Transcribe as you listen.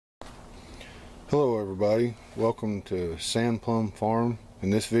Hello everybody, welcome to Sand Plum Farm. In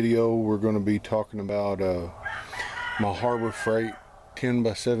this video we're going to be talking about my Harbor Freight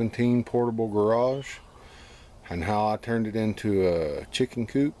 10x17 portable garage and how I turned it into a chicken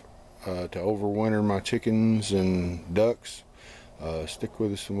coop to overwinter my chickens and ducks. Stick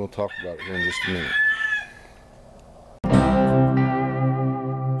with us and we'll talk about it here in just a minute.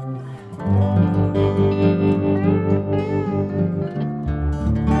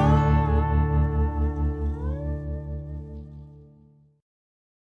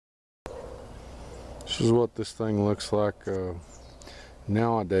 This is what this thing looks like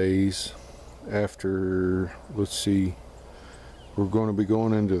nowadays after, let's see, we're going to be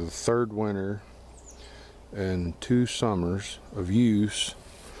going into the third winter and 2 summers of use.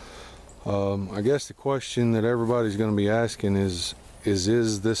 I guess the question that everybody's going to be asking is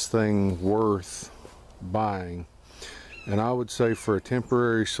this thing worth buying? And I would say for a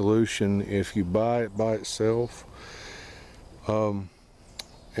temporary solution, if you buy it by itself and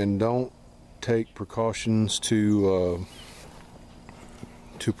don't take precautions to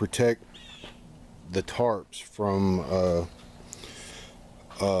protect the tarps from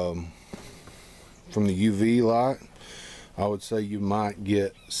the UV light, I would say you might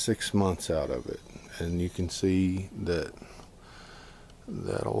get 6 months out of it. And you can see that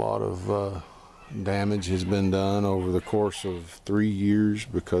a lot of damage has been done over the course of 3 years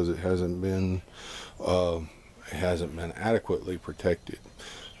because it hasn't been adequately protected.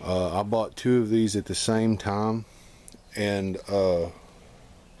 I bought 2 of these at the same time, and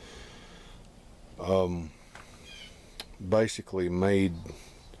basically made,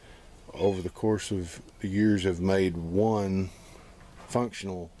 over the course of the years, have made 1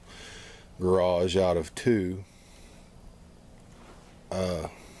 functional garage out of 2.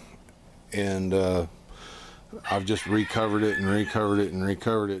 And I've just recovered it and recovered it and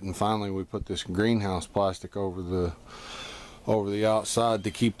recovered it, and finally we put this greenhouse plastic over the outside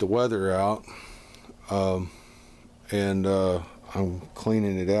to keep the weather out. And I'm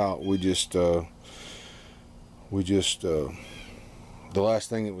cleaning it out. The last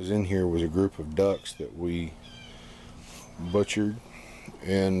thing that was in here was a group of ducks that we butchered,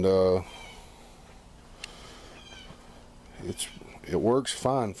 and it works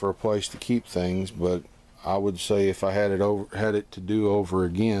fine for a place to keep things, but I would say if I had it to do over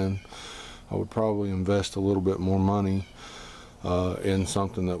again, I would probably invest a little bit more money in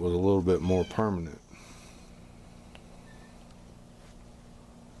something that was a little bit more permanent.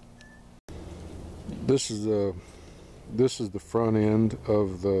 This is the front end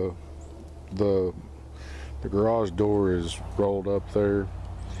of the garage door is rolled up there,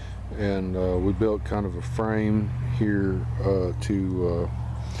 and we built kind of a frame here to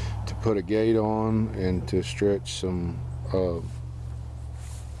put a gate on and to stretch the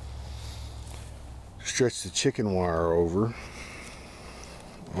chicken wire over.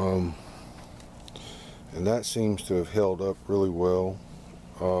 And that seems to have held up really well,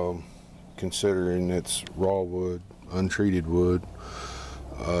 considering it's raw wood, untreated wood.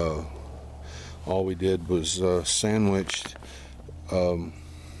 All we did was sandwich the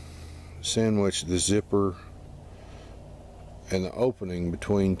zipper and the opening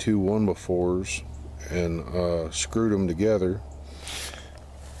between 2 1x4s and screwed them together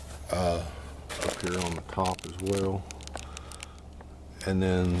up here on the top as well, and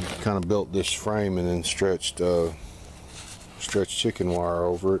then kind of built this frame and then stretched chicken wire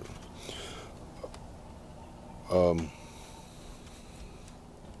over it. I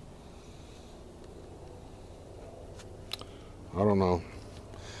don't know.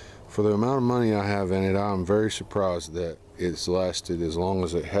 For the amount of money I have in it, I'm very surprised that it's lasted as long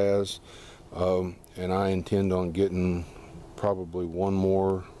as it has. And I intend on getting probably 1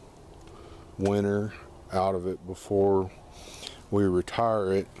 more winter out of it before we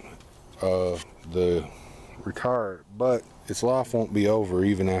retire it. But its life won't be over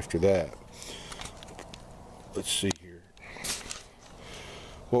even after that. Let's see here.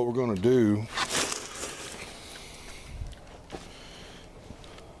 What we're going to do,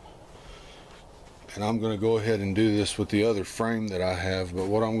 and I'm going to go ahead and do this with the other frame that I have, but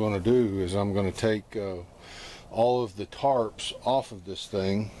what I'm going to do is I'm going to take all of the tarps off of this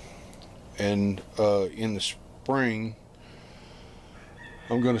thing, and in the spring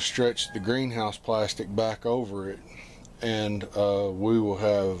I'm going to stretch the greenhouse plastic back over it, and we will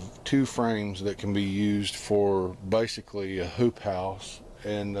have 2 frames that can be used for basically a hoop house,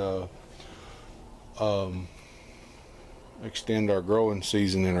 and extend our growing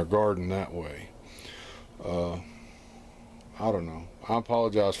season in our garden that way. I don't know. I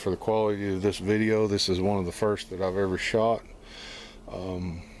apologize for the quality of this video. This is one of the first that I've ever shot.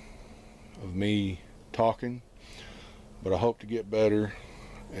 of me talking, but I hope to get better.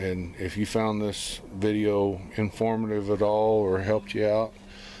 And if you found this video informative at all or helped you out,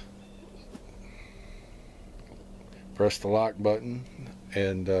 press the like button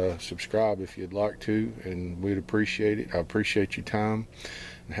and subscribe if you'd like to, and we'd appreciate it. I appreciate your time,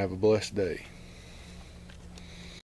 and have a blessed day.